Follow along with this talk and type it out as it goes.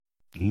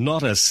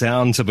Not a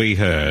sound to be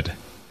heard.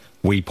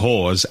 We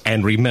pause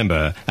and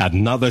remember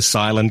another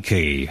silent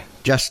key.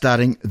 Just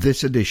starting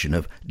this edition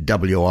of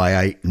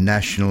WIA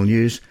National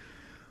News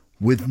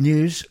with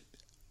news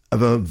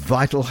of a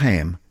vital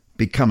ham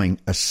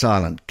becoming a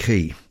silent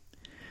key.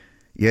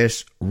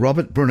 Yes,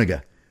 Robert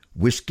Bruniger,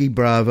 Whiskey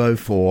Bravo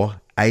 4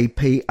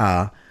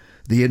 APR,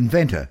 the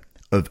inventor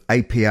of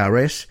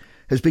APRS,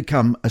 has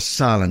become a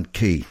silent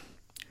key.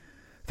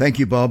 Thank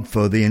you, Bob,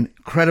 for the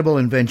incredible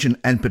invention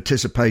and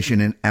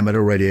participation in amateur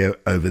radio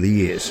over the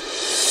years.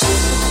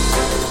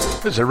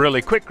 This is a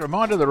really quick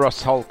reminder, the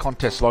Ross Hole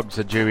contest logs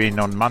are due in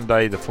on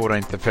Monday the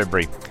 14th of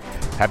February.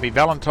 Happy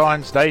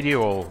Valentine's Day to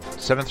you all.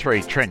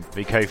 7-3 Trent,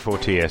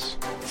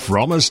 VK4TS.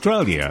 From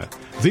Australia,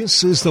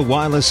 this is the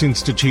Wireless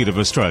Institute of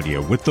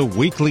Australia with the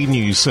weekly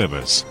news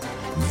service.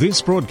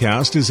 This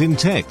broadcast is in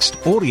text,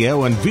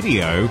 audio and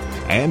video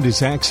and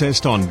is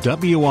accessed on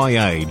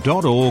wia.org.au.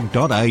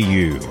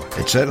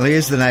 It certainly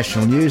is the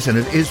national news, and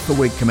it is for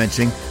week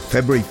commencing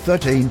February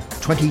 13,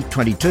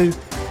 2022.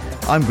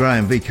 I'm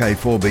Graham,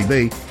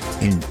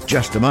 VK4BB. In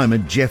just a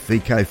moment, Jeff,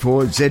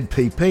 VK4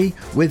 ZPP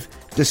with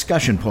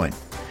Discussion Point.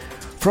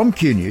 From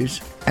Q News,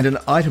 and an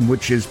item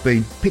which has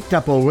been picked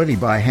up already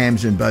by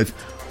hams in both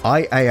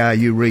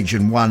IARU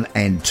Region 1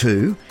 and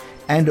 2,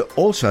 and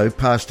also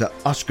Pastor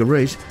Oscar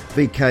Rees,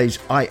 VK's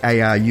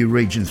IARU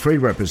Region 3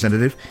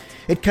 representative.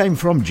 It came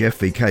from Jeff,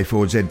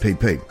 VK4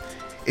 ZPP.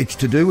 It's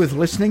to do with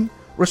listening,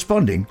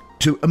 responding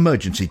to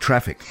emergency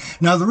traffic.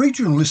 Now, the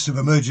regional list of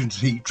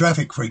emergency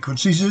traffic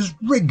frequencies is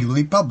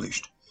regularly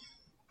published,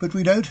 but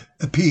we don't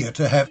appear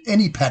to have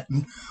any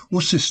pattern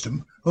or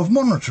system of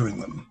monitoring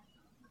them.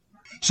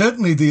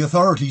 Certainly the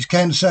authorities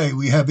can say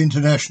we have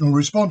international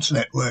response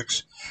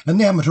networks and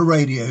the amateur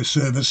radio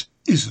service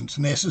isn't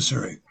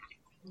necessary.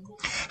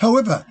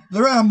 However,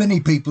 there are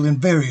many people in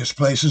various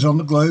places on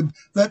the globe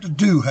that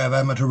do have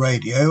amateur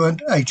radio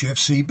and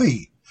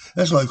HFCB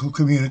as local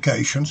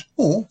communications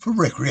or for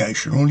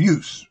recreational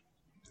use.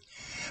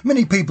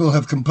 Many people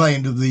have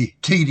complained of the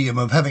tedium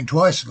of having to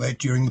isolate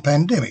during the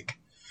pandemic,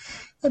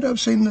 and I've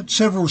seen that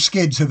several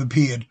skeds have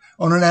appeared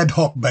on an ad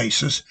hoc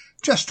basis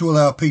just to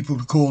allow people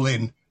to call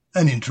in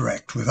and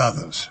interact with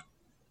others.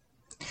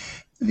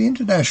 The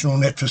international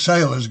net for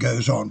sailors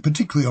goes on,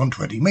 particularly on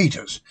 20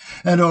 metres,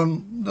 and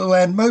on the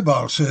land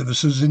mobile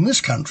services in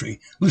this country,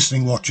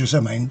 listening watches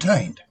are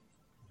maintained.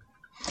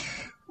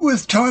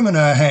 With time in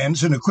our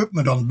hands and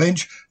equipment on the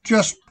bench,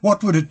 just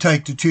what would it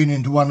take to tune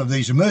into one of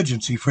these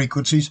emergency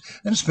frequencies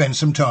and spend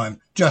some time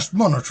just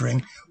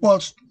monitoring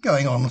whilst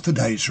going on with the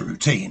day's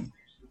routine?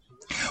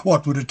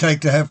 What would it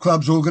take to have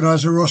clubs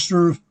organise a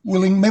roster of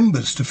willing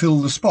members to fill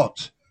the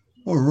spots,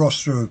 or a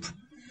roster of,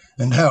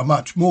 and how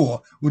much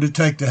more would it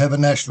take to have a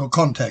national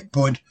contact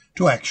point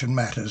to action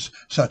matters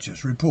such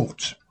as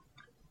reports?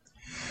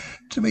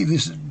 To me,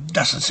 this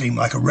doesn't seem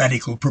like a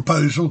radical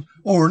proposal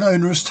or an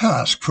onerous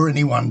task for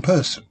any one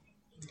person.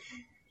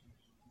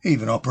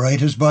 Even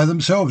operators by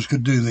themselves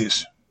could do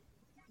this.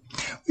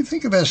 We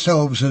think of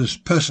ourselves as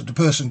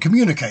person-to-person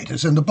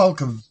communicators, and the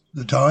bulk of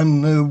the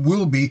time there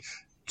will be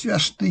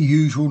just the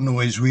usual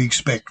noise we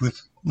expect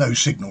with no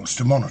signals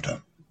to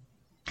monitor.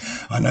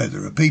 I know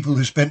there are people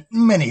who spent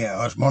many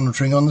hours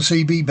monitoring on the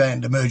CB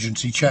band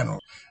emergency channel,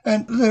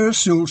 and there are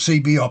still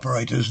CB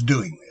operators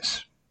doing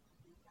this.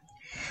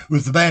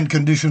 With the band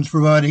conditions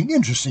providing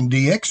interesting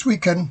DX, we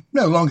can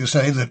no longer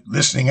say that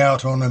listening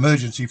out on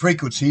emergency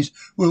frequencies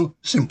will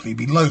simply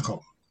be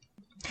local.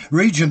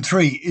 Region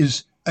 3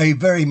 is a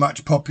very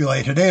much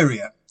populated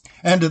area,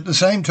 and at the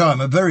same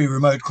time a very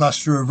remote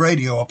cluster of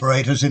radio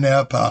operators in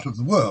our part of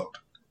the world.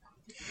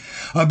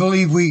 I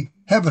believe we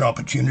have an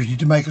opportunity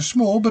to make a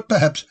small but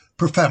perhaps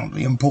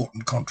profoundly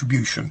important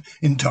contribution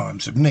in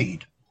times of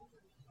need.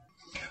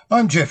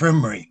 I'm Jeff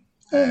Emery,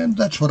 and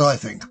that's what I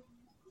think.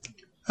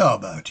 How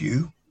about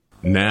you?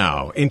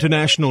 Now,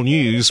 international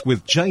news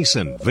with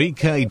Jason,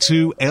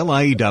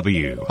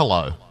 VK2LAW.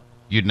 Hello.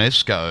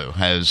 UNESCO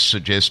has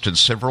suggested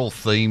several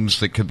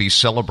themes that can be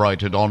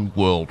celebrated on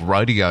World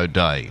Radio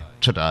Day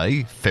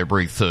today,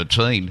 February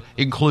 13,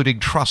 including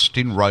trust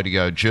in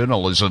radio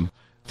journalism,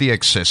 the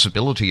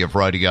accessibility of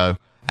radio,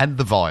 and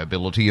the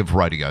viability of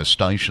radio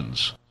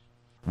stations.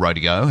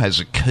 Radio has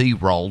a key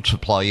role to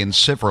play in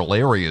several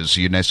areas,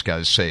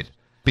 UNESCO said,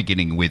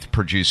 beginning with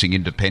producing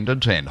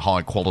independent and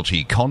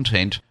high-quality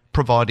content,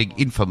 providing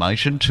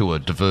information to a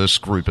diverse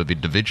group of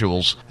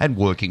individuals, and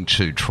working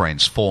to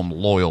transform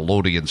loyal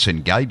audience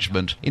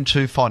engagement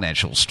into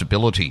financial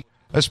stability,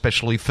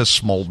 especially for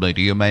small,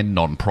 medium and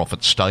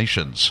non-profit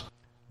stations.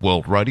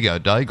 World Radio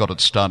Day got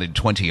its start in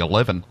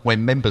 2011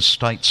 when member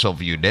states of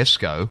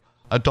UNESCO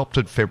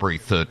adopted February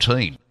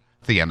 13,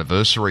 the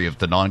anniversary of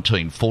the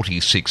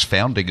 1946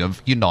 founding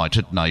of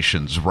United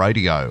Nations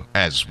Radio,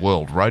 as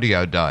World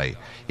Radio Day,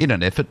 in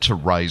an effort to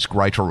raise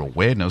greater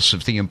awareness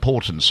of the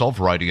importance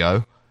of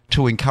radio,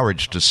 to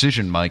encourage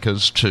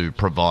decision-makers to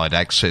provide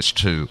access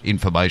to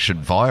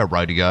information via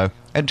radio,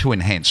 and to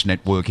enhance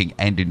networking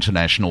and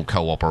international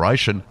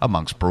cooperation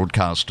amongst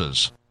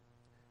broadcasters.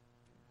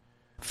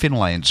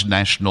 Finland's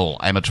National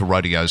Amateur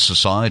Radio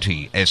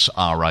Society,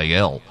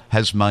 SRAL,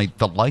 has made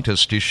the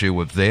latest issue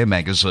of their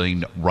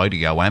magazine,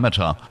 Radio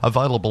Amateur,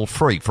 available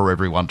free for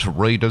everyone to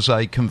read as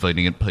a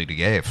convenient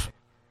PDF.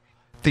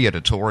 The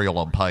editorial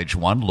on page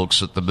 1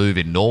 looks at the move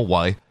in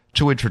Norway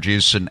to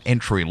introduce an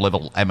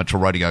entry-level amateur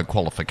radio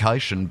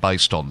qualification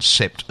based on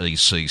SEPT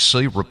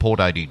ECC Report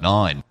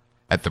 89.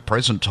 At the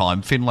present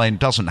time, Finland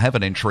doesn't have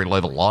an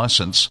entry-level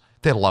licence.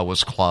 Their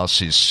lowest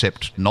class is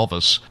SEPT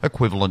Novice,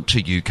 equivalent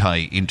to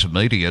UK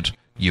Intermediate,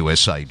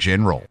 USA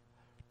General.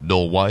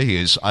 Norway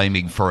is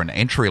aiming for an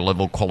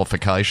entry-level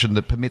qualification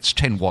that permits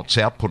 10 watts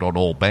output on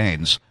all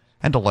bands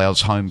and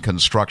allows home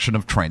construction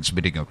of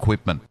transmitting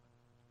equipment.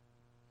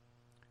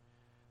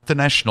 The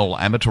National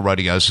Amateur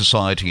Radio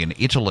Society in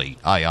Italy,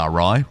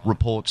 ARI,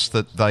 reports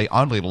that they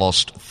only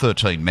lost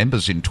 13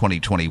 members in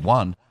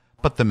 2021,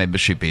 but the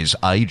membership is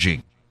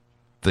ageing.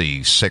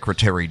 The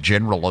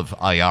Secretary-General of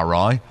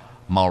ARI,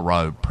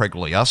 Mauro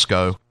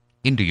Pregliasco,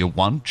 India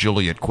 1,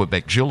 Juliet,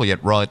 Quebec,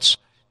 Juliet, writes,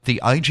 "The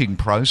ageing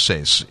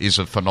process is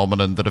a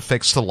phenomenon that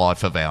affects the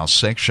life of our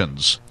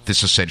sections.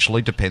 This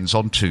essentially depends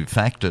on two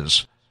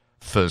factors.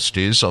 First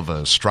is of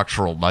a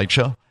structural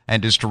nature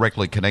and is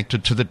directly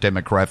connected to the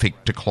demographic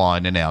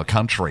decline in our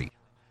country.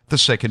 The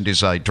second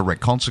is a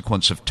direct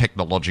consequence of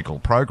technological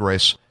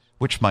progress,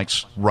 which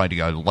makes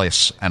radio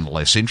less and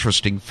less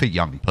interesting for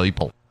young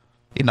people."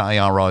 In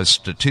ARI's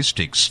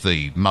statistics,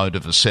 the mode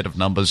of a set of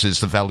numbers is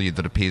the value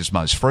that appears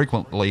most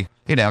frequently.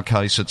 In our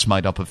case, it's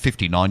made up of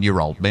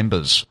 59-year-old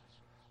members.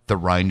 The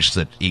range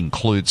that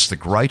includes the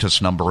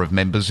greatest number of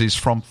members is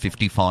from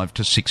 55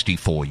 to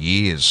 64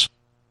 years.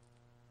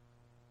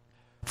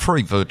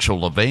 Free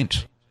virtual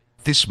event.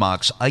 This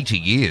marks 80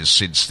 years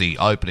since the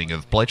opening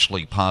of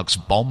Bletchley Park's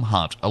Bomb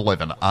Hut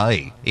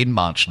 11A in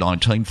March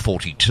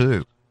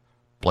 1942.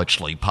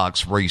 Bletchley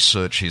Park's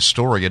research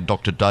historian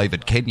Dr.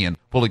 David Kenyon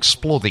will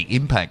explore the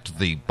impact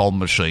the bomb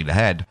machine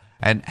had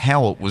and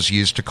how it was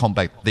used to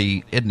combat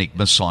the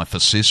Enigma cipher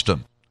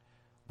system.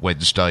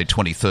 Wednesday,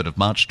 23rd of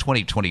March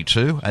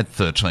 2022 at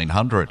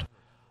 1300.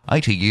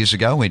 80 years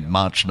ago, in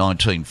March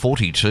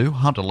 1942,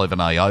 Hut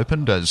 11A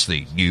opened as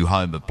the new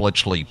home of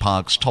Bletchley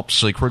Park's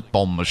top-secret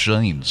bomb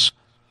machines.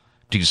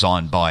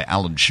 Designed by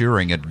Alan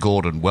Turing and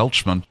Gordon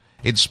Welchman,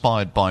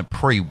 inspired by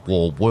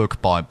pre-war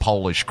work by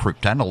Polish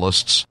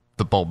cryptanalysts,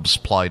 the bombs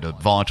played a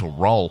vital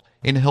role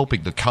in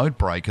helping the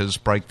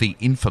codebreakers break the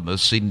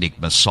infamous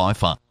Enigma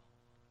cipher.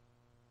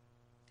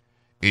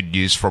 In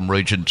news from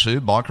Region 2,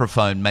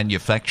 microphone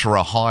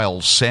manufacturer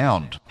Heil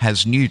Sound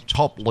has new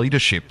top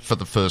leadership for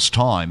the first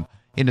time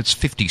in its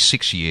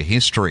 56-year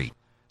history.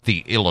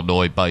 The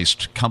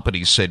Illinois-based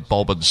company said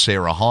Bob and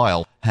Sarah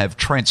Heil have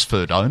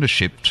transferred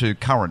ownership to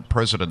current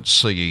President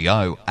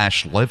CEO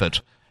Ash Levitt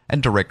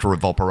and Director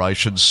of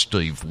Operations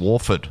Steve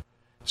Warford.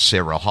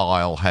 Sarah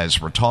Heil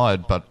has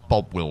retired, but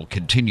Bob will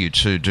continue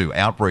to do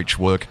outreach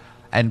work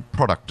and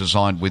product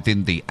design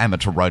within the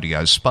amateur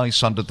radio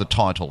space under the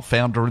title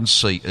Founder and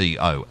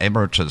CEO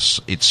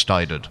Emeritus, it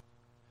stated.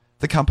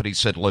 The company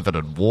said Levitt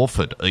and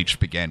Warford each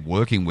began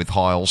working with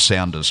Heil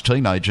Sound as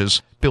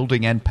teenagers,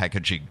 building and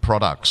packaging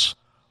products.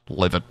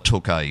 Levitt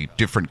took a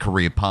different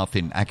career path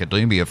in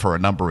academia for a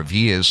number of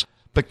years,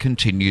 but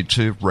continued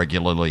to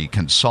regularly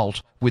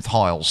consult with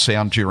Heil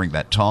Sound during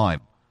that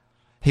time.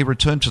 He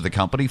returned to the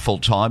company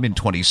full-time in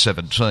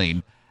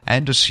 2017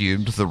 and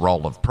assumed the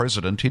role of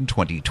president in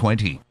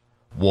 2020.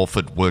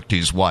 Warford worked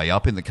his way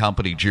up in the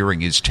company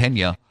during his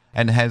tenure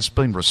and has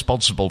been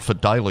responsible for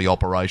daily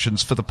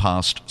operations for the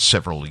past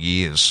several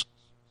years.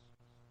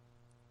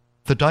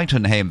 The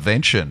Dayton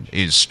Hamvention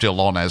is still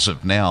on as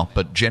of now,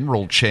 but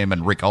General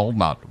Chairman Rick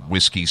Olnut,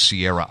 Whiskey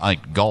Sierra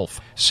 8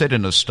 Golf, said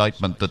in a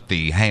statement that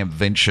the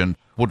Hamvention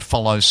would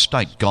follow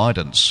state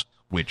guidance,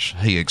 which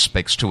he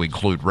expects to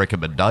include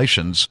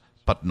recommendations,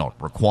 but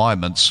not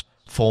requirements,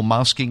 for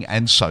masking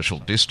and social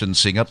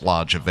distancing at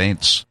large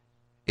events.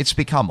 It's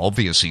become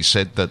obvious, he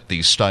said, that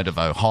the state of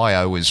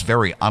Ohio is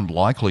very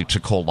unlikely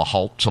to call a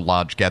halt to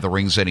large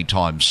gatherings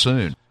anytime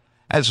soon.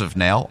 As of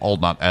now,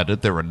 Olnut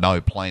added there are no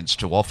plans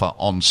to offer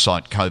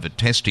on-site COVID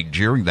testing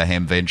during the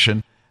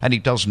Hamvention, and he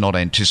does not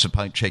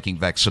anticipate checking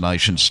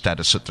vaccination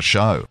status at the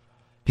show.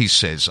 He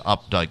says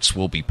updates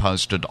will be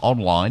posted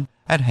online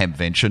at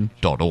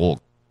hamvention.org.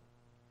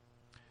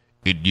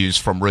 In news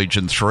from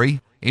Region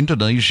 3,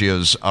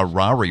 Indonesia's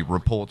Arari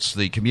reports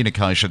the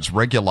communications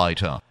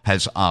regulator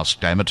has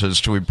asked amateurs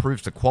to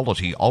improve the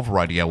quality of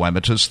radio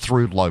amateurs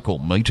through local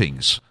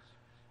meetings.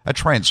 A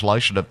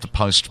translation of the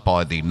post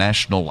by the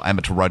National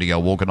Amateur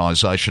Radio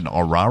Organisation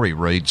Arari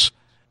reads,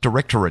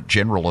 Directorate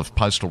General of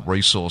Postal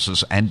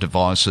Resources and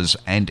Devices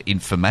and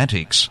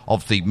Informatics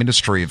of the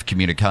Ministry of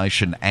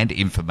Communication and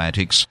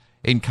Informatics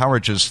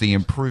encourages the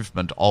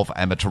improvement of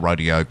amateur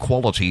radio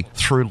quality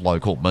through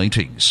local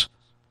meetings.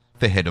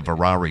 The head of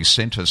Arari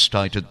Centre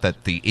stated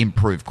that the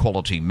Improved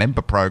Quality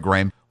member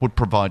program would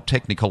provide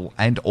technical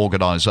and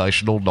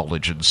organisational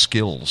knowledge and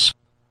skills.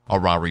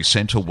 Arari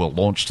Centre will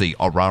launch the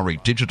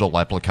Arari digital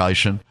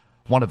application.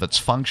 One of its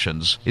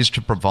functions is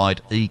to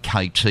provide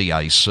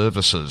EKTA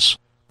services,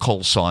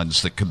 call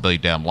signs that can be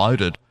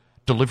downloaded,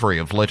 delivery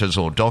of letters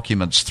or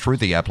documents through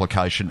the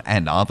application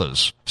and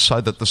others,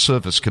 so that the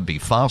service can be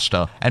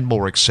faster and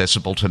more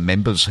accessible to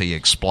members, he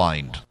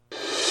explained.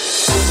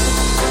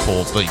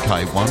 For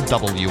VK1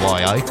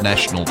 WIA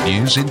National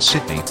News in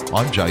Sydney,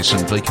 I'm Jason,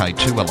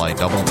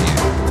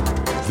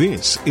 VK2LAW.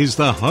 This is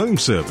the home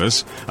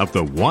service of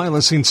the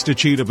Wireless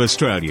Institute of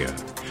Australia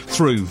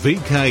through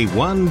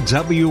VK1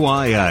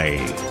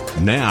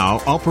 WIA.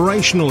 Now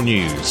operational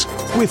news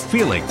with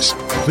Felix,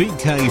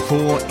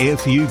 VK4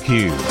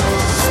 FUQ.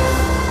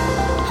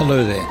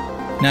 Hello there.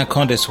 Now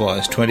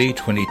contest-wise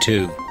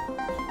 2022.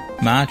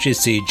 March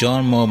is the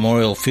John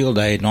Memorial Field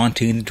Day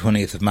 19th to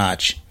 20th of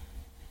March.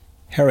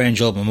 Harry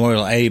Angel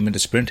Memorial 80-metre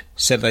Sprint,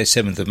 Saturday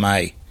 7th of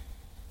May.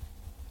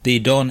 The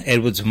Don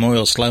Edwards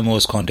Memorial Slow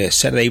Morse Contest,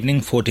 Saturday evening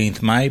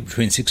 14th May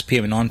between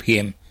 6pm and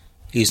 9pm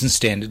Eastern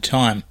Standard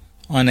Time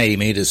on 80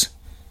 metres.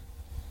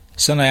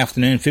 Sunday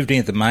afternoon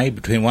 15th of May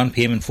between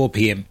 1pm and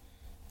 4pm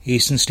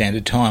Eastern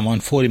Standard Time on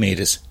 40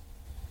 metres.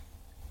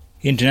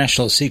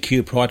 International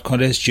CQ Pride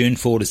Contest June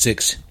 4 to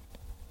 6.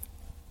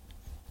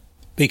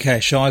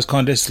 BK Shires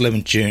Contest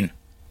 11th June.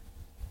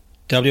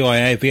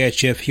 WIA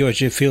VHF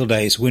UHF Field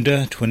Days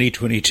Winter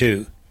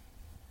 2022.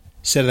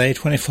 Saturday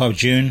 25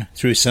 June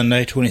through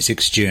Sunday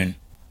 26 June.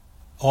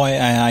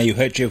 IAR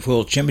UHF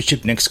World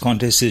Championship next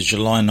contest is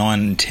July 9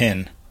 and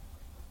 10.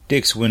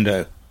 Dick's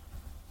Window.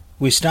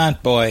 We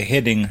start by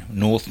heading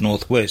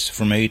north-northwest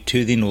from me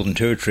to the Northern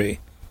Territory,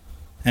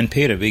 and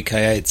Peter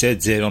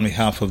VK8ZZ on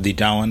behalf of the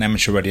Darwin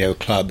Amateur Radio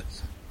Club,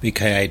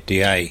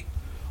 VK8DA.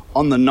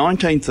 On the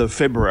 19th of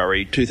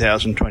February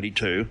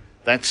 2022,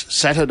 that's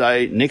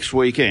Saturday next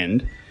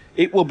weekend,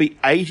 it will be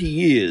 80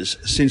 years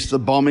since the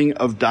bombing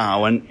of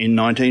Darwin in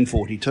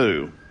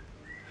 1942.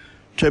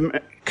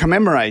 To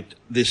commemorate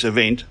this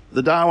event,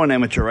 the Darwin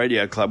Amateur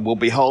Radio Club will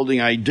be holding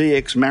a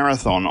DX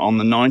Marathon on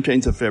the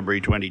 19th of February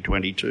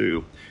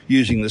 2022,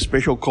 using the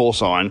special call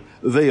sign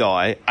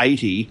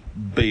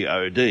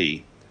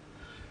VI80BOD.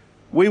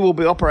 We will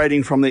be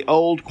operating from the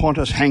old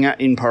Qantas hangar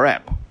in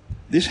Parap.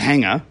 This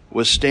hangar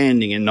was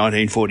standing in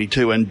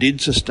 1942 and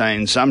did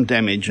sustain some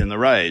damage in the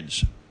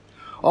raids.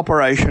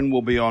 Operation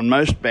will be on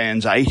most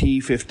bands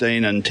 80,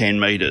 15 and 10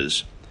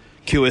 metres.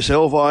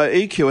 QSL via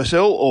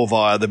EQSL or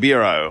via the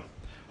Bureau.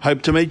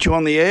 Hope to meet you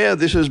on the air.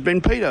 This has been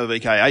Peter,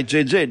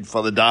 VK8ZZ,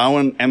 for the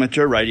Darwin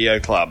Amateur Radio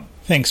Club.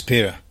 Thanks,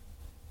 Peter.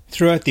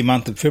 Throughout the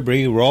month of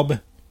February, Rob,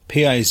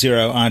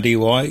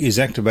 PA0RDY, is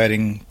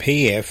activating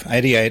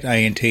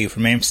PF88ANT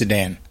from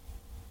Amsterdam,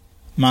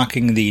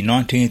 marking the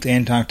 19th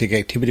Antarctic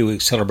Activity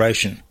Week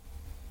celebration,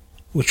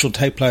 which will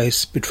take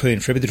place between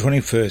February the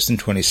 21st and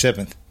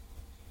 27th.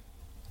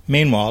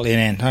 Meanwhile, in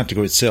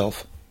Antarctica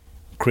itself,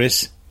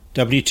 Chris,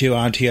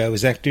 W2RTO,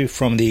 is active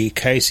from the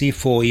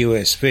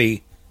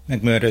KC4USV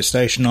McMurdo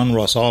station on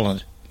Ross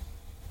Island,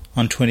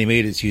 on 20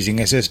 metres using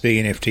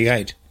SSB and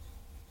FT8,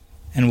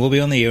 and will be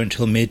on the air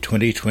until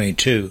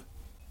mid-2022.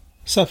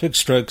 Suffolk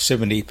Stroke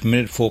 70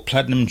 permitted for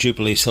Platinum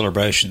Jubilee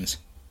celebrations.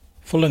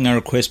 Following a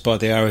request by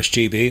the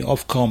RSGB,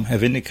 Ofcom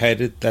have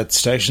indicated that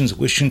stations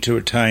wishing to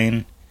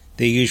retain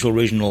their usual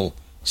regional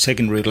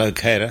secondary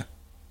locator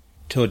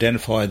to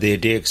identify their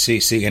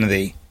DXCC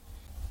entity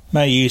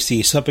may use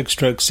the Suffolk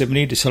Stroke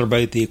 70 to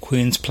celebrate the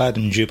Queen's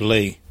Platinum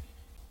Jubilee.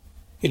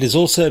 It is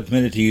also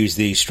permitted to use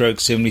the Stroke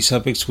 70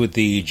 suffix with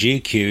the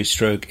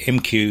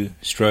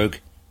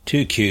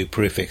GQ/MQ/2Q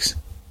prefix.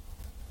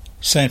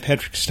 St.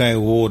 Patrick's Day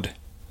Award.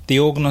 The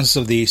organisers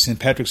of the St.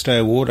 Patrick's Day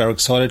Award are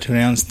excited to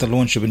announce the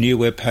launch of a new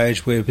web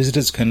page where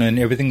visitors can learn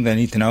everything they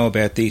need to know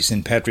about the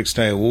St. Patrick's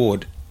Day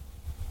Award.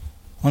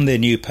 On their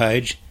new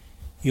page,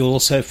 you'll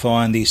also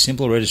find the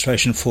simple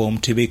registration form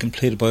to be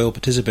completed by all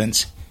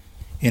participants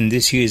in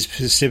this year's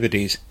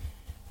festivities,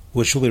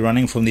 which will be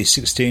running from the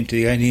 16th to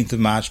the 18th of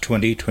March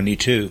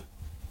 2022.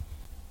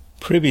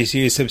 Previous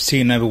years have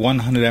seen over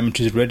 100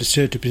 amateurs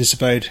register to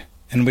participate,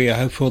 and we are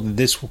hopeful that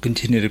this will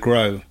continue to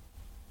grow.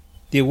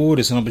 The award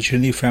is an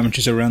opportunity for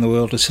amateurs around the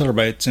world to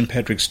celebrate St.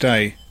 Patrick's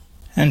Day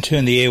and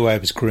turn the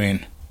airwaves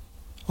green.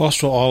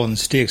 Austral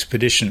Islands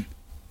DXpedition.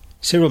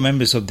 Several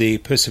members of the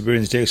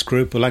Perseverance DX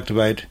group will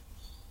activate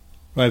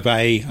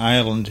Rovae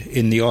Island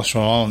in the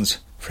Austral Islands,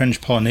 French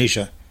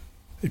Polynesia,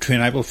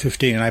 between April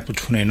 15 and April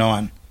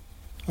 29,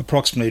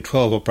 approximately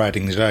 12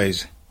 operating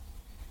days.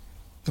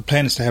 The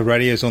plan is to have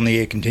radios on the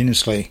air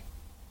continuously,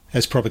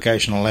 as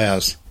propagation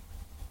allows.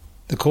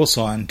 The call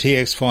sign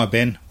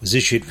TX5N was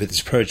issued for this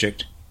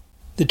project.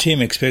 The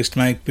team expects to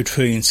make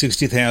between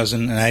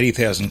 60,000 and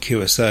 80,000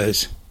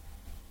 QSOs.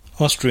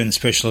 Austrian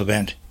special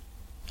event.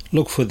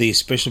 Look for the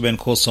special event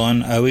call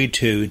sign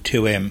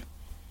OE22M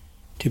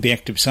to be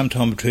active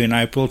sometime between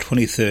April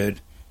 23rd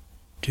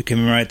to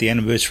commemorate the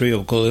anniversary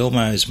of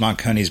Guglielmo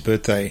Marconi's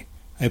birthday,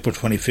 April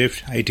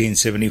 25th,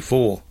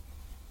 1874,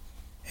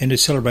 and to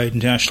celebrate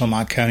International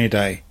Marconi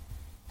Day,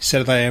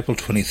 Saturday, April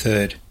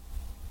 23rd.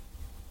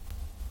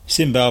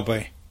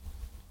 Zimbabwe.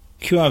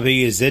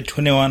 QRV is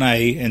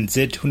Z21A and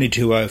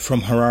Z22O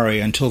from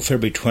Harare until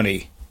February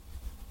 20.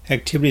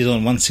 Activities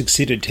on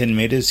 160 to 10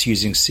 metres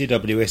using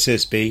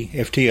CWSSB,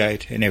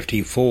 FT8 and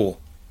FT4.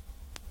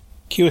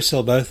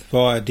 QSL both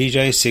via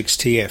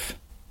DJ6TF.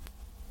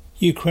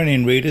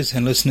 Ukrainian readers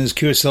and listeners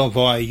QSL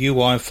via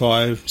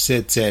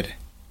UI5ZZ.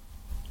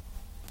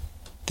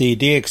 The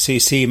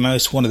DXCC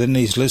Most Wanted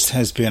Entities list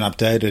has been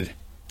updated.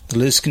 The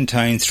list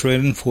contains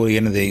 340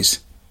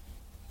 entities.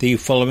 The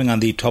following are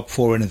the top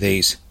 4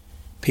 entities: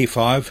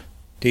 P5,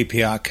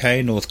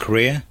 DPRK, North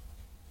Korea;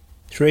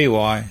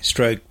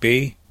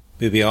 3Y-B,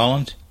 Booby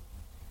Island;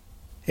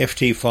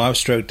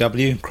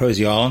 FT5-W,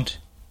 Crozier Island;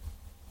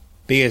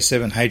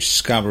 BS7H,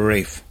 Scarborough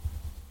Reef.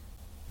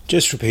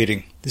 Just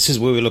repeating, this is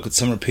where we look at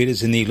some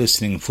repeaters in the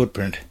listening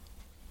footprint.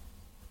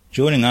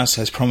 Joining us,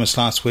 as promised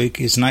last week,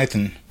 is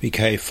Nathan,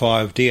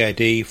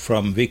 VK5DAD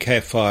from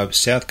VK5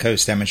 South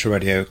Coast Amateur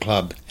Radio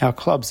Club. Our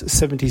club's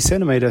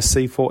 70cm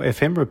C4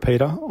 FM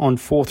repeater on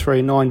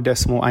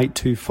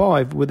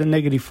 439.825 with a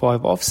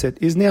 -5 offset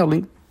is now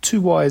linked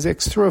to Wires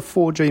X through a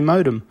 4G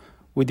modem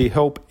with the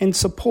help and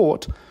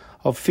support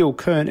of Phil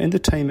Kern and the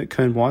team at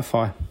Kern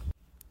Wi-Fi.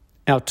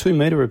 Our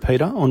 2-metre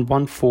repeater on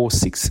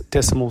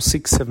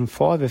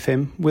 146.675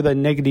 FM with a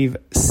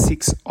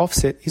 -6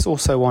 offset is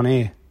also on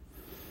air.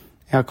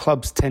 Our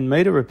club's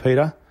 10-metre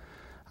repeater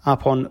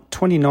up on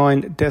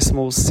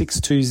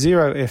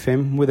 29.620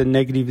 FM with a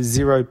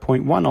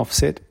 -0.1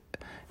 offset,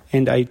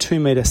 and a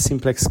 2-metre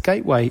simplex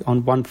gateway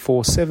on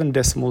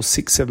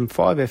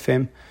 147.675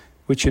 FM,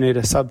 which you need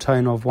a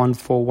subtone of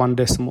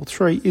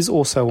 141.3, is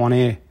also on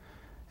air.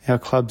 Our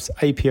club's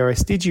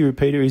APRS Digi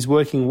repeater is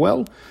working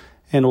well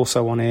and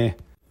also on air.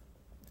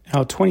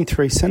 Our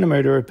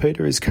 23cm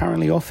repeater is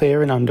currently off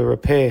air and under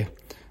repair.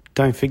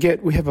 Don't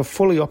forget, we have a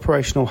fully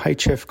operational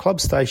HF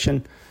club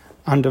station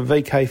under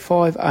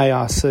VK5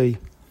 ARC.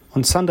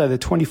 On Sunday the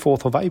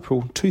 24th of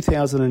April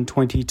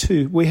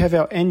 2022, we have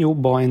our annual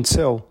buy and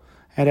sell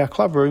at our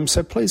club room,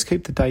 so please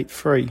keep the date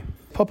free.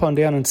 Pop on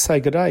down and say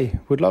good day.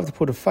 We'd love to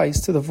put a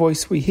face to the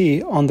voice we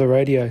hear on the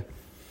radio.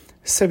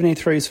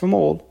 73s from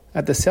all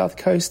at the South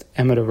Coast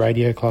Amateur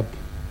Radio Club.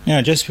 Now,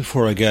 just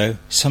before I go,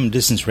 some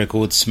distance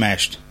records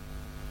smashed.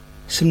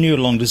 Some new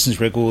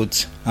long-distance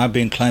records are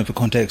being claimed for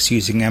contacts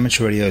using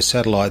amateur radio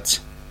satellites.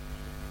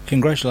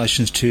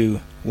 Congratulations to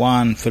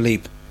Juan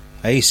Philippe,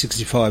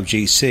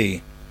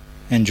 A65GC,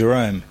 and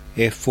Jerome,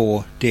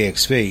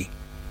 F4DXV,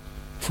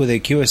 for their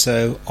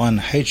QSO on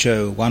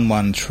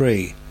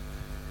HO113.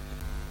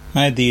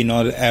 Made the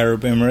United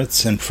Arab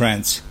Emirates and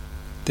France.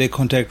 Their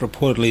contact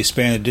reportedly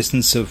spanned a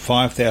distance of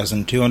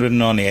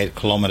 5,298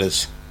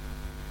 kilometres.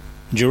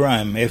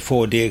 Jerome,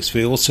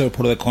 F4DXV, also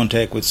reported a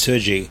contact with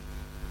Sergi,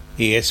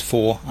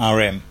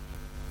 ES4RM,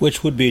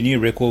 which would be a new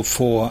record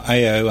for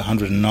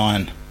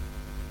AO109.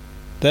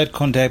 That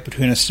contact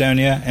between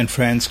Estonia and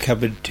France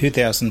covered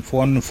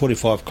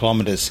 2,445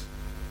 kilometres,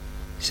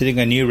 setting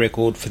a new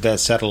record for that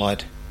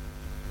satellite.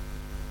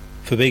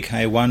 For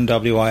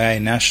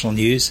VK1WIA National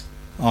News,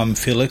 I'm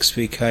Felix,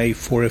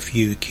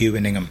 VK4FU Q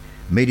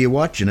Media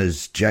Watch, and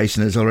as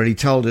Jason has already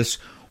told us,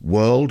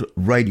 World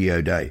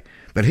Radio Day.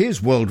 But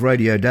here's World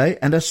Radio Day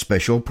and a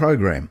special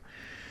program.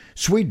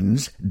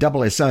 Sweden's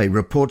SSA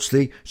reports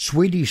the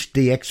Swedish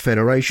DX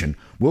Federation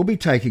will be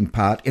taking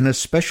part in a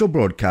special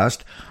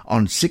broadcast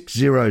on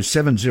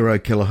 6070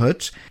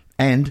 kHz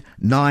and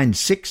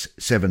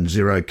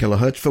 9670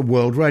 kHz for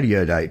World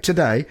Radio Day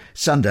today,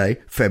 Sunday,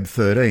 Feb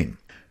 13.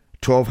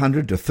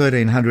 1200 to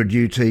 1300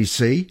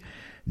 UTC,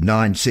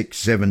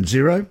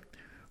 9670,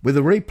 with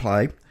a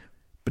replay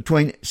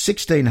between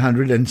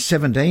 1600 and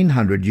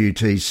 1700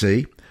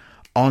 UTC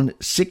on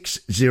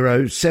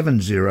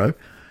 6070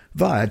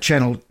 via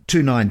channel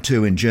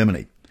 292 in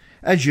Germany.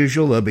 As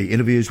usual, there'll be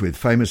interviews with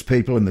famous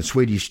people in the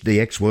Swedish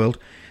DX world,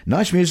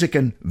 nice music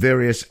and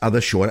various other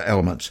shorter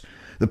elements.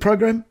 The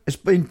program has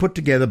been put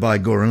together by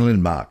Goran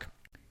Lindmark.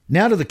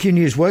 Now to the Q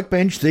News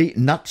Workbench, the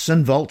Nuts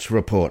and Bolts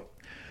report.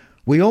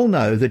 We all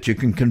know that you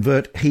can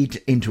convert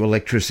heat into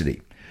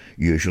electricity.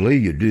 Usually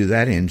you do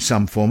that in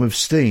some form of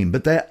steam,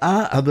 but there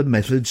are other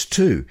methods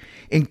too,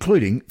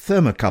 including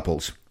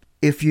thermocouples.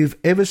 If you've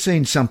ever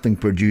seen something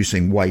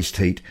producing waste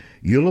heat,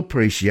 you'll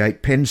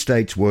appreciate Penn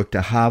State's work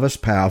to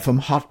harvest power from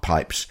hot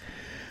pipes.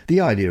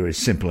 The idea is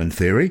simple in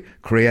theory.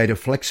 Create a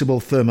flexible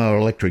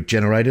thermoelectric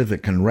generator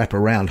that can wrap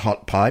around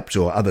hot pipes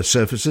or other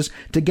surfaces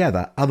to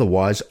gather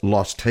otherwise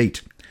lost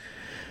heat.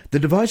 The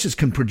devices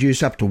can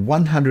produce up to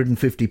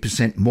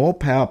 150% more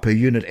power per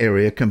unit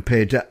area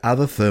compared to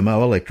other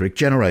thermoelectric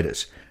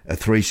generators. A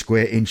 3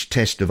 square inch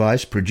test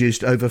device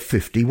produced over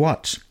 50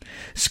 watts.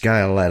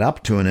 Scale that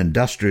up to an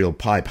industrial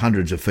pipe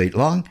hundreds of feet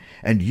long,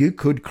 and you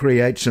could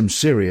create some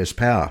serious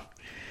power.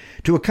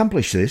 To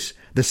accomplish this,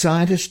 the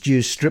scientists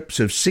used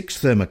strips of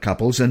 6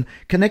 thermocouples and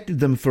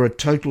connected them for a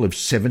total of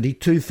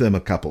 72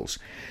 thermocouples.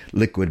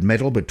 Liquid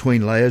metal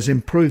between layers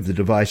improved the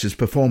device's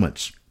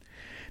performance.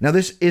 Now,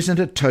 this isn't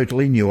a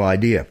totally new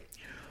idea.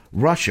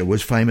 Russia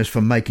was famous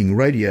for making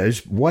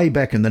radios way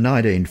back in the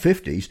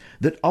 1950s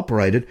that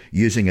operated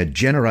using a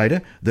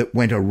generator that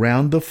went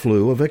around the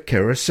flue of a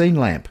kerosene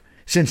lamp.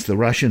 Since the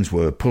Russians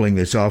were pulling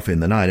this off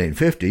in the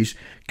 1950s,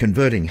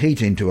 converting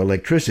heat into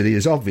electricity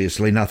is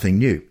obviously nothing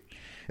new.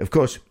 Of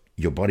course,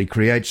 your body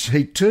creates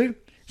heat too,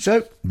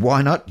 So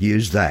why not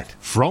use that?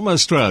 From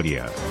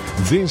Australia,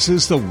 this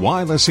is the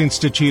Wireless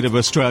Institute of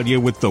Australia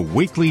with the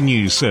weekly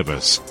news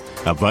service.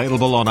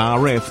 Available on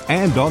RF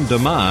and on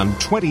demand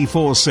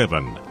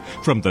 24/7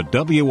 from the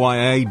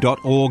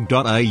wia.org.au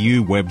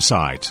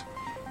website.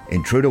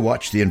 Intruder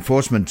Watch, the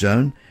Enforcement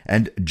Zone,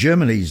 and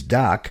Germany's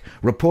Dark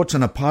reports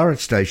on a pirate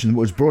station that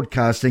was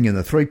broadcasting in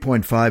the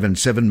 3.5 and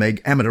 7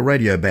 meg amateur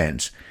radio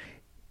bands.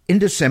 In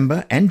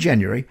December and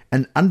January,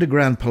 an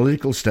underground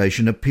political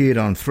station appeared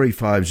on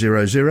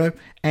 3500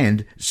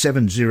 and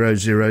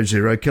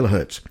 7000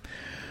 kHz.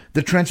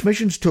 The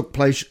transmissions took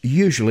place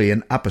usually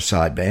in upper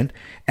sideband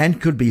and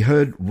could be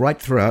heard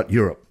right throughout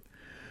Europe.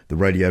 The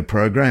radio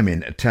program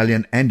in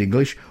Italian and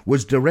English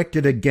was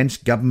directed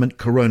against government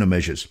corona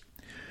measures.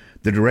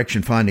 The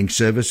Direction Finding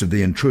Service of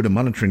the Intruder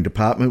Monitoring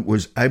Department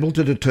was able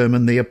to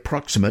determine the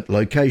approximate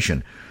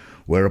location,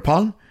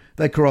 whereupon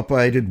they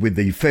cooperated with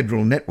the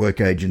Federal Network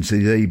Agency,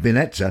 the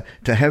BNetzA,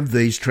 to have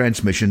these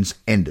transmissions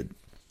ended.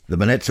 The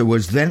BNetzA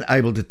was then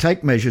able to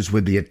take measures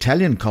with the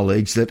Italian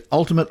colleagues that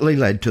ultimately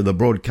led to the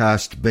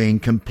broadcast being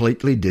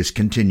completely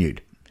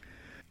discontinued.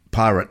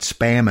 Pirate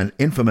spam an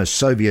infamous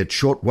Soviet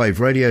shortwave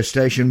radio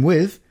station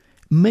with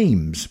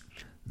memes.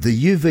 The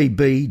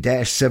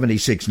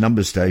UVB-76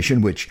 number station,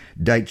 which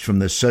dates from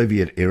the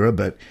Soviet era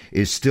but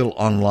is still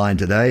online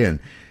today and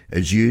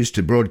is used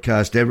to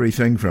broadcast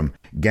everything from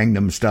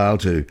Gangnam Style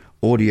to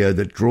audio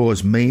that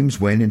draws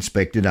memes when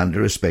inspected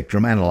under a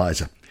spectrum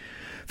analyzer.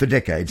 For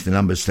decades, the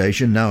number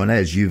station, known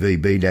as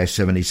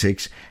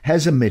UVB-76,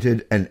 has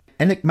emitted an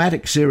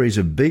enigmatic series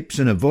of beeps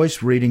and a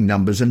voice reading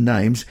numbers and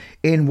names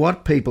in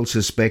what people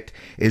suspect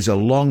is a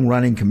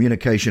long-running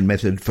communication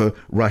method for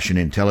Russian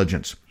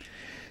intelligence.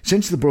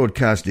 Since the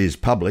broadcast is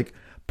public,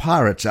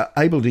 pirates are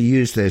able to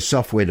use their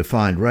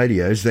software-defined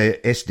radios, their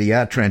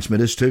SDR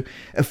transmitters, to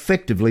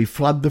effectively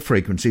flood the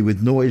frequency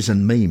with noise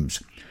and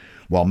memes.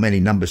 While many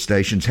number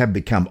stations have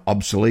become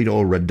obsolete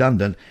or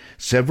redundant,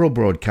 several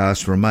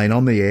broadcasts remain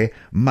on the air,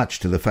 much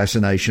to the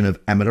fascination of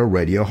amateur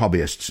radio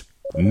hobbyists.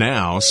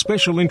 Now,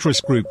 Special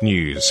Interest Group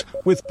News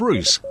with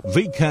Bruce,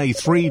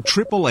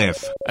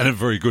 VK3FFF. And a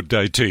very good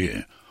day to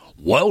you.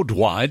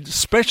 Worldwide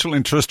Special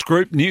Interest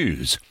Group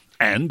News.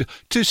 And,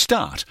 to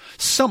start,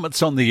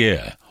 Summits on the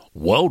Air,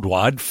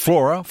 Worldwide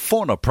Flora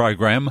Fauna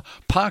Program,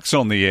 Parks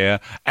on the Air,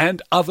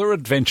 and other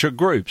adventure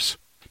groups.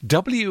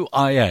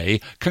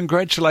 WIA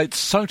congratulates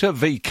SOTA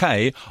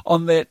VK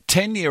on their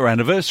 10-year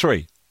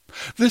anniversary.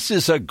 This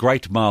is a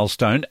great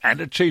milestone and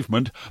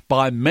achievement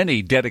by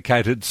many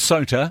dedicated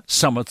SOTA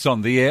Summits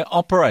on the Air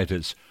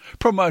operators,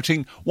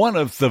 promoting one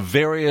of the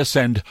various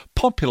and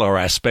popular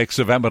aspects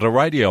of amateur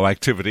radio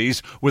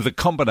activities with a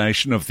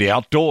combination of the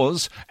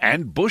outdoors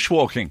and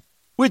bushwalking.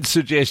 We'd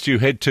suggest you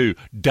head to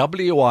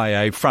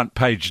WIA Front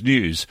Page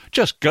News.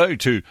 Just go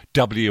to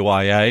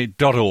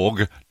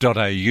wia.org.au.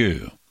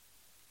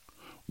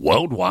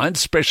 Worldwide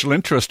Special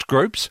Interest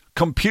Groups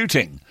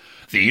Computing.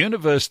 The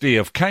University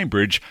of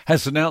Cambridge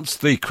has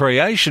announced the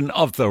creation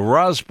of the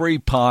Raspberry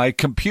Pi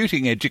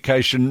Computing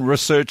Education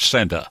Research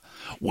Centre.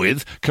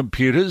 With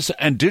computers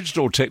and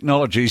digital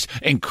technologies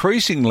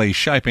increasingly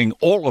shaping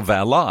all of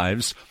our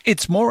lives,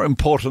 it's more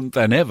important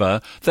than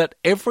ever that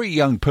every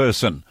young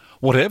person,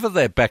 whatever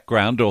their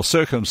background or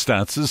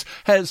circumstances,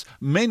 has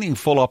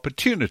meaningful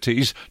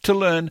opportunities to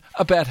learn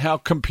about how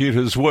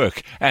computers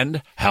work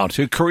and how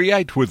to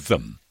create with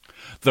them.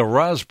 The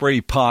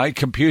Raspberry Pi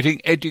Computing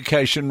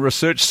Education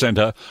Research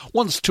Centre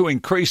wants to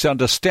increase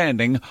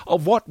understanding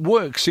of what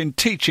works in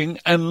teaching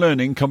and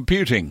learning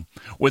computing,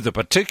 with a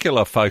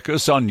particular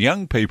focus on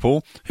young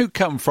people who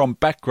come from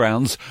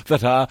backgrounds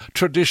that are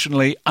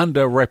traditionally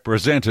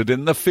underrepresented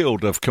in the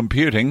field of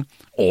computing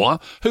or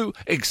who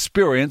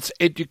experience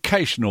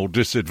educational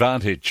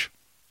disadvantage.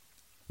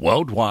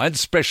 Worldwide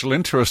Special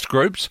Interest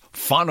Groups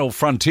Final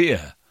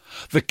Frontier.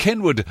 The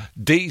Kenwood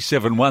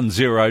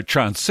D710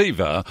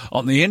 transceiver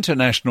on the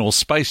International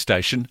Space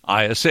Station,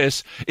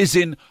 ISS, is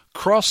in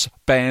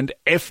cross-band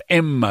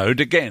FM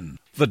mode again.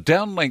 The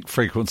downlink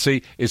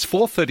frequency is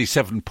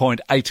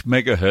 437.8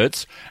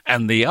 MHz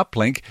and the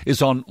uplink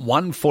is on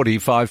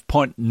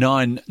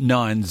 145.990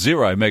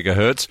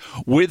 MHz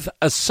with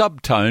a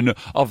subtone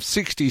of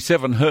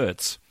 67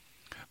 Hz.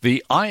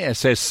 The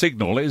ISS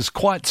signal is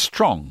quite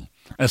strong.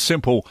 A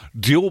simple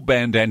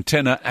dual-band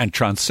antenna and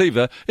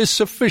transceiver is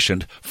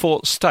sufficient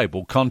for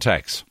stable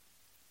contacts.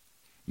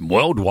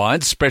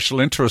 Worldwide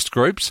Special Interest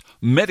Groups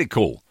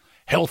Medical.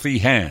 Healthy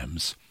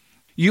Hams.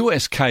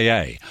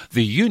 USKA,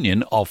 the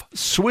Union of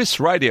Swiss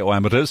Radio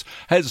Amateurs,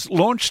 has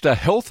launched a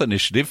health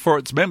initiative for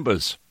its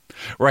members.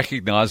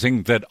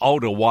 Recognising that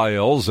older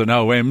YLs and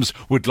OMs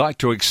would like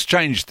to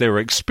exchange their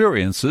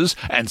experiences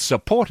and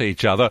support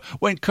each other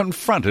when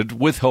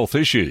confronted with health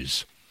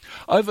issues.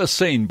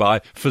 Overseen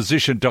by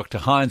physician Dr.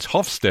 Heinz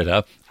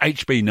Hofstetter,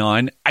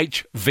 HB9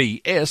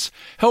 HVS,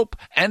 help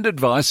and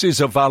advice is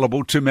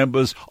available to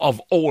members of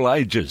all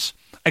ages,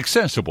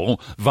 accessible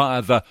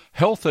via the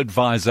Health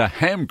Advisor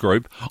Ham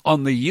Group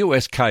on the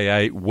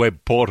USKA web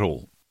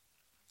portal.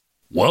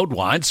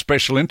 Worldwide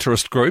Special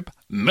Interest Group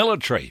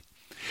Military.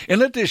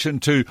 In addition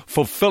to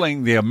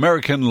fulfilling the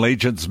American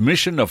Legion's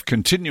mission of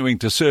continuing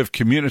to serve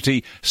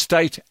community,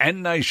 state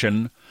and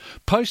nation,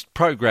 Post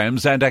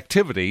programs and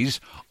activities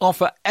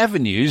offer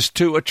avenues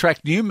to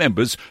attract new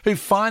members who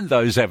find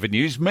those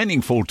avenues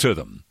meaningful to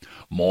them.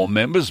 More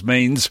members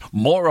means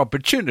more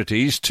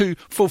opportunities to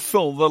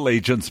fulfil the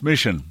Legion's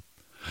mission.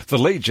 The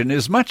Legion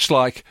is much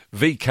like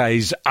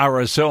VK's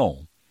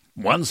RSL.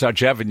 One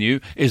such avenue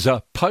is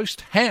a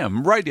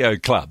post-ham radio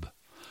club.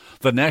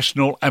 The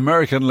National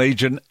American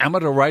Legion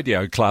Amateur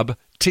Radio Club,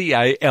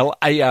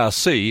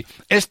 TALARC,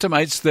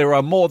 estimates there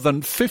are more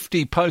than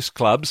 50 post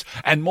clubs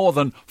and more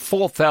than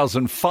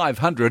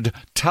 4,500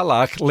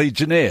 TALARC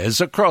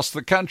legionnaires across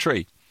the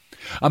country.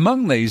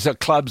 Among these are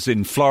clubs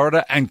in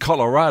Florida and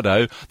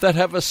Colorado that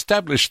have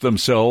established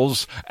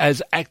themselves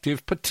as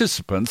active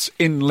participants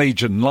in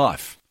Legion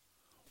life.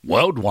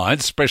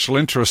 Worldwide Special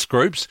Interest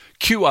Groups,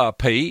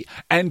 QRP,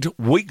 and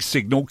Weak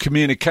Signal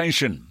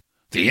Communication.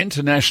 The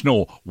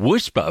International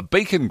Whisper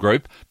Beacon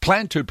Group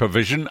plan to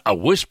provision a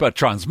Whisper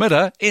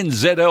transmitter in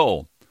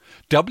ZL.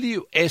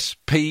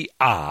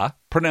 WSPR,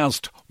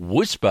 pronounced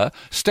Whisper,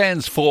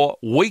 stands for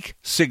Weak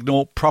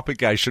Signal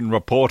Propagation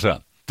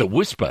Reporter. The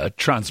Whisper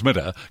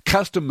transmitter,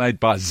 custom-made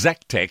by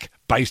Zactec,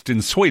 based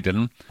in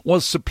Sweden,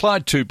 was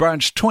supplied to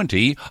Branch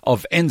 20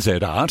 of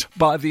NZ-ART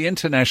by the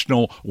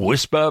International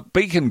Whisper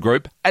Beacon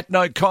Group at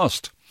no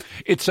cost.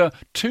 It's a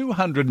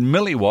 200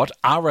 milliwatt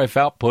RF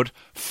output,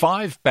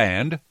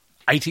 5-band,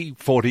 80,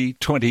 40,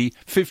 20,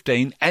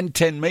 15 and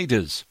 10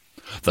 metres.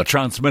 The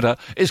transmitter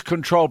is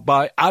controlled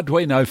by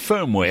Arduino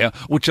firmware,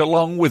 which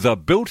along with a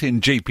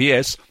built-in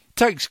GPS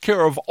takes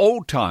care of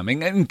all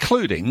timing,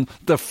 including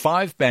the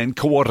 5-band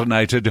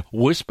coordinated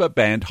Whisper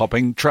band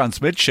hopping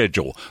transmit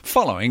schedule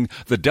following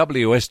the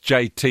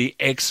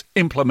WSJTX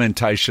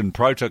implementation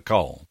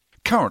protocol.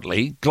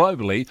 Currently,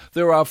 globally,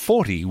 there are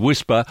 40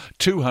 Whisper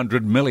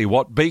 200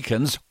 milliwatt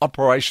beacons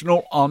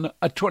operational on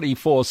a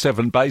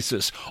 24/7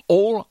 basis.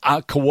 All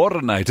are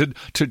coordinated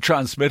to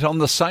transmit on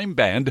the same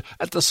band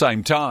at the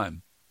same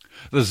time.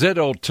 The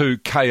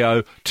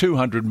ZL2KO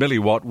 200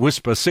 milliwatt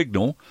Whisper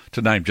signal,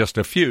 to name just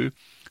a few,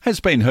 has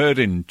been heard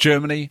in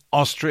Germany,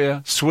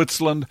 Austria,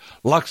 Switzerland,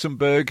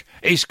 Luxembourg,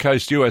 East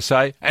Coast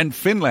USA and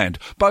Finland,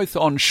 both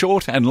on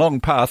short and long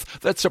path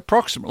that's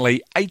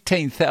approximately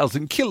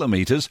 18,000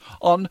 kilometres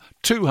on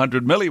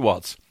 200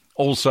 milliwatts.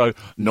 Also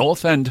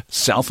North and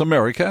South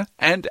America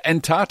and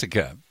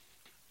Antarctica.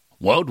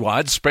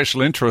 Worldwide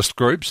Special Interest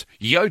Groups,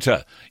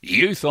 YOTA,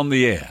 Youth on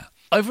the Air.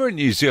 Over in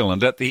New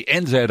Zealand at the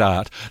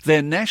NZ-ART,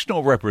 their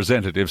National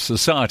Representative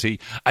Society,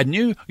 a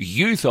new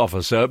youth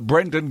officer,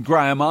 Brendan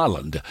Graham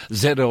Ireland,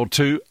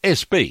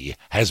 ZL2SB,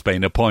 has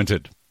been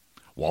appointed.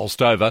 Whilst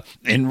over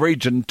in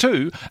Region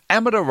 2,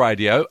 amateur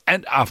radio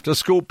and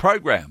after-school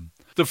program.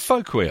 The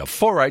Fauquier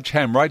 4-H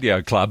Ham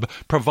Radio Club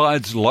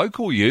provides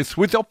local youth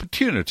with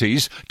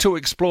opportunities to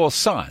explore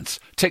science,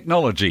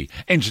 technology,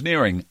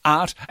 engineering,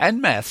 art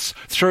and maths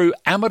through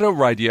amateur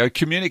radio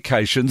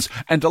communications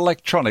and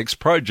electronics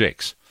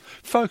projects.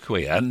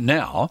 Fauquier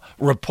now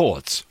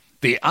reports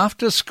the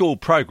after-school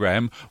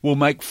program will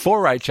make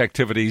 4-H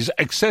activities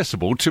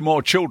accessible to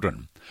more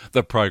children.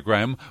 The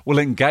program will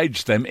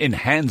engage them in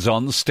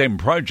hands-on STEM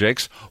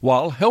projects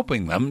while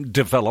helping them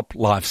develop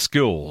life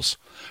skills.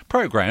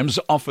 Programs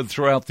offered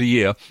throughout the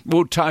year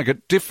will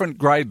target different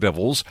grade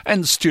levels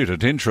and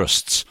student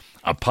interests.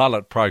 A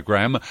pilot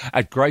program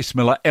at Grace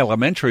Miller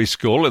Elementary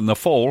School in the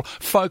fall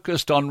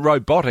focused on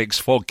robotics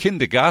for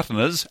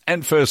kindergarteners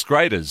and first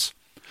graders.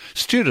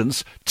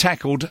 Students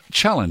tackled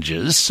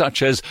challenges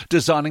such as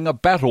designing a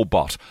battle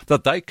bot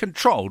that they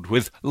controlled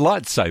with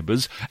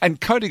lightsabers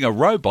and coding a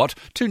robot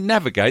to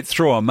navigate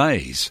through a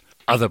maze.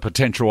 Other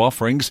potential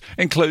offerings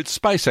include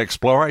space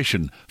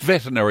exploration,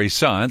 veterinary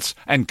science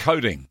and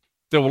coding.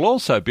 There will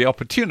also be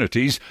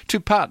opportunities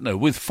to partner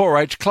with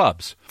 4-H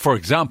clubs. For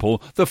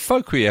example, the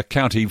Fauquier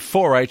County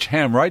 4-H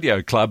Ham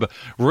Radio Club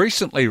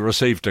recently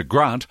received a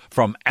grant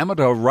from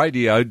Amateur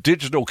Radio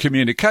Digital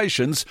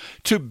Communications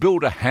to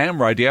build a ham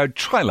radio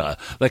trailer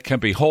that can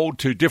be hauled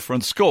to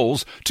different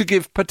schools to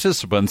give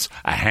participants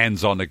a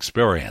hands-on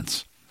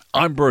experience.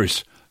 I'm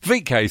Bruce,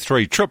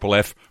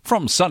 VK3FFF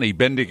from sunny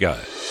Bendigo.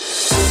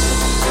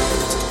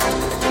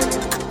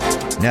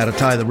 Now to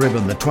tie the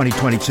ribbon, the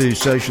 2022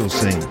 social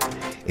scene.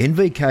 In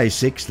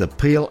VK6, the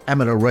Peel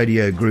Amateur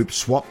Radio Group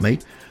swap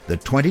meet, the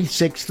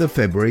 26th of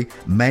February,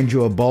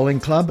 Mandurah Bowling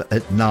Club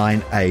at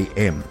 9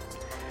 a.m.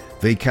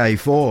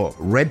 VK4,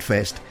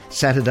 Redfest,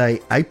 Saturday,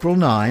 April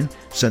 9,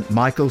 St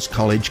Michael's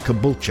College,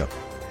 Caboolture.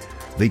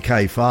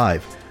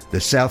 VK5,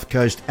 the South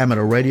Coast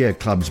Amateur Radio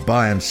Club's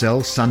Buy and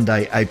Sell,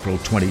 Sunday, April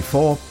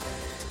 24.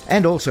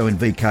 And also in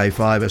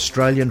VK5,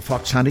 Australian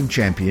Fox Hunting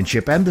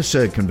Championship and the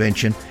SIRG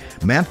Convention,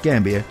 Mount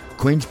Gambier,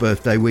 Queen's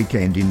Birthday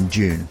weekend in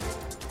June.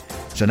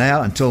 So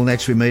now, until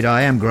next we meet,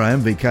 I am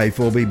Graham,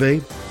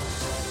 VK4BB.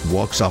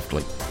 Walk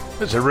softly.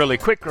 There's a really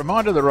quick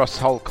reminder, the Ross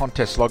Hull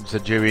contest logs are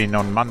due in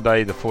on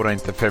Monday the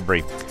 14th of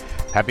February.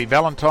 Happy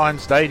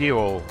Valentine's Day to you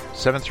all.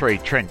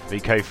 7-3 Trent,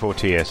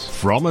 VK4TS.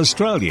 From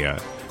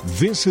Australia,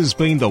 This has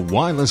been the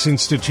Wireless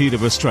Institute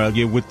of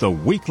Australia with the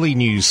weekly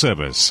news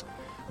service.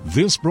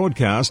 This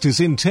broadcast is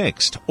in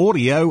text,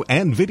 audio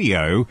and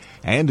video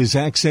and is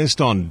accessed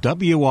on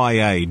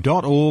wia.org.au.